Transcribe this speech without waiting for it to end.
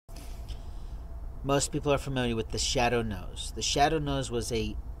Most people are familiar with the Shadow Knows. The Shadow Knows was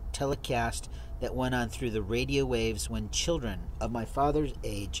a telecast that went on through the radio waves when children of my father's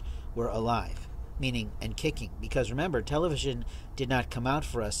age were alive, meaning and kicking. Because remember, television did not come out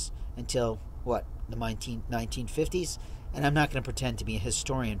for us until, the 1950s? And I'm not going to pretend to be a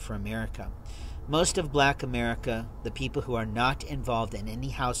historian for America. Most of black America, the people who are not involved in any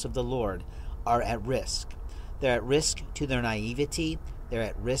house of the Lord, are at risk. They're at risk to their naivety. They're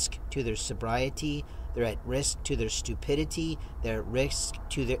at risk to their sobriety. They're at risk to their stupidity. They're at risk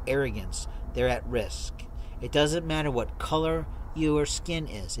to their arrogance. They're at risk. It doesn't matter what color your skin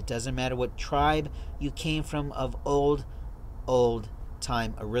is. It doesn't matter what tribe you came from of old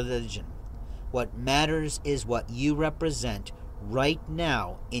time religion. What matters is what you represent right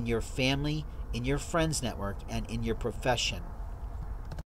now in your family, in your friends network, and in your profession.